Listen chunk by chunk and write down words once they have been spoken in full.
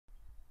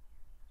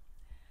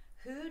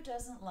Who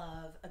doesn't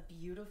love a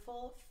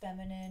beautiful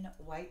feminine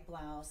white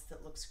blouse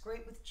that looks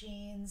great with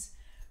jeans,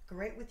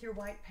 great with your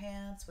white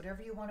pants,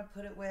 whatever you want to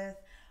put it with?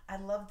 I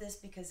love this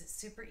because it's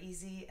super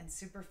easy and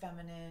super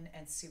feminine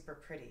and super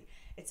pretty.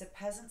 It's a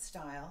peasant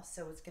style,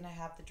 so it's going to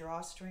have the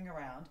drawstring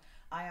around.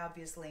 I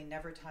obviously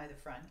never tie the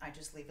front, I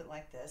just leave it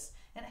like this.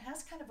 And it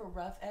has kind of a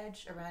rough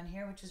edge around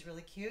here, which is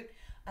really cute.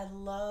 I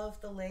love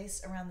the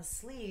lace around the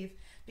sleeve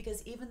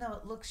because even though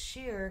it looks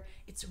sheer,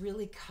 it's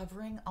really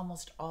covering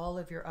almost all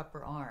of your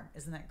upper arm.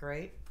 Isn't that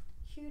great?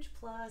 Huge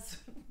plus.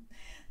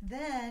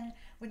 Then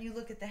when you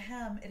look at the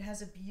hem, it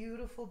has a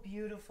beautiful,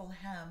 beautiful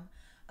hem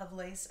of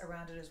lace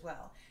around it as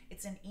well.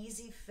 It's an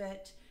easy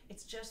fit.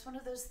 It's just one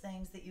of those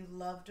things that you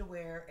love to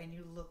wear and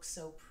you look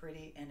so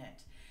pretty in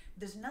it.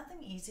 There's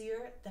nothing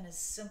easier than a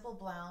simple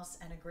blouse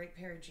and a great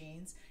pair of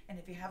jeans. And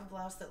if you have a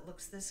blouse that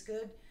looks this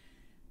good,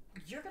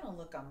 you're gonna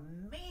look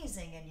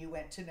amazing and you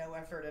went to no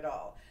effort at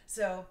all.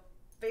 So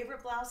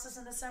favorite blouses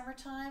in the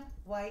summertime,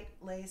 white,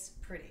 lace,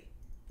 pretty.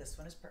 This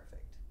one is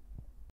perfect.